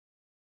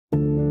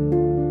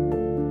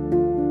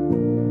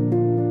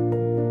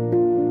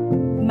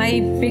My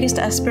biggest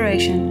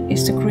aspiration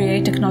is to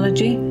create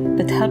technology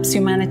that helps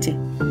humanity.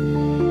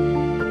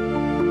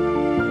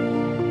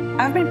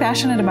 I've been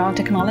passionate about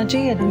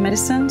technology and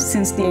medicine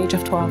since the age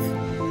of 12.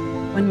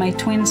 When my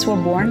twins were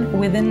born,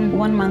 within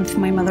 1 month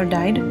my mother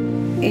died.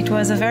 It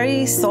was a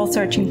very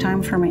soul-searching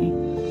time for me.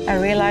 I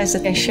realized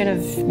that I should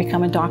have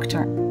become a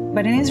doctor.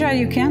 But in Israel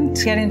you can't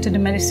get into the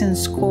medicine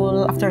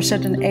school after a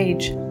certain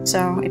age,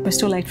 so it was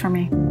too late for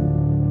me.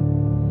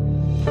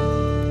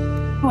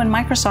 When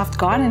Microsoft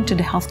got into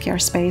the healthcare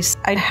space,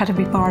 I had to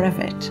be part of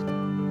it.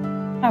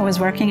 I was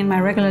working in my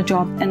regular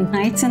job, and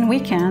nights and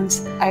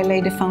weekends, I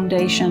laid the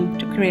foundation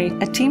to create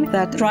a team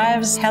that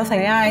drives health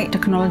AI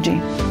technology.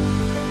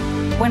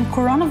 When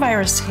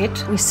coronavirus hit,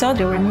 we saw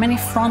there were many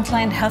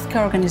frontline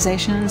healthcare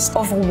organizations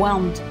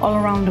overwhelmed all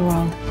around the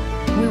world.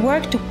 We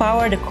worked to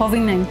power the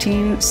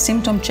COVID-19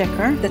 symptom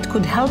checker that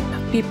could help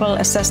people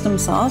assess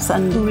themselves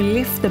and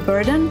relieve the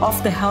burden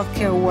of the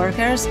healthcare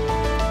workers.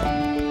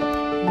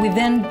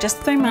 Within just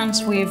 3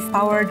 months, we've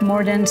powered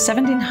more than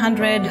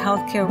 1,700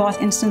 healthcare bot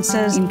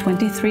instances in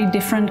 23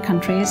 different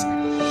countries.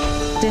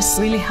 This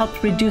really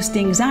helped reduce the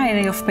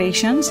anxiety of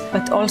patients,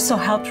 but also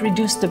helped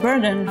reduce the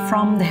burden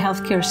from the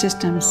healthcare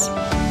systems.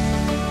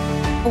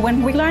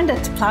 When we learned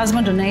that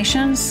plasma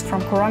donations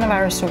from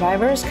coronavirus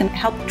survivors can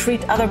help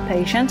treat other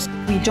patients,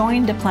 we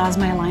joined the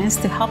Plasma Alliance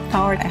to help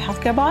power a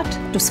healthcare bot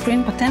to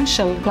screen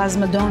potential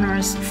plasma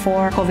donors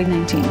for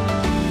COVID-19.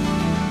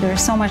 There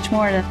is so much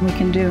more that we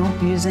can do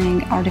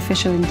using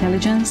artificial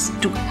intelligence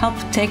to help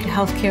take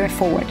healthcare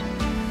forward.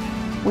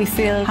 We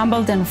feel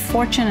humbled and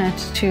fortunate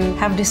to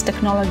have this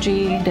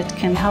technology that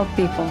can help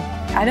people.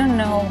 I don't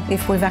know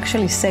if we've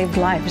actually saved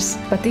lives,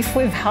 but if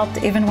we've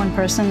helped even one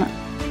person,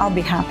 I'll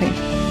be happy.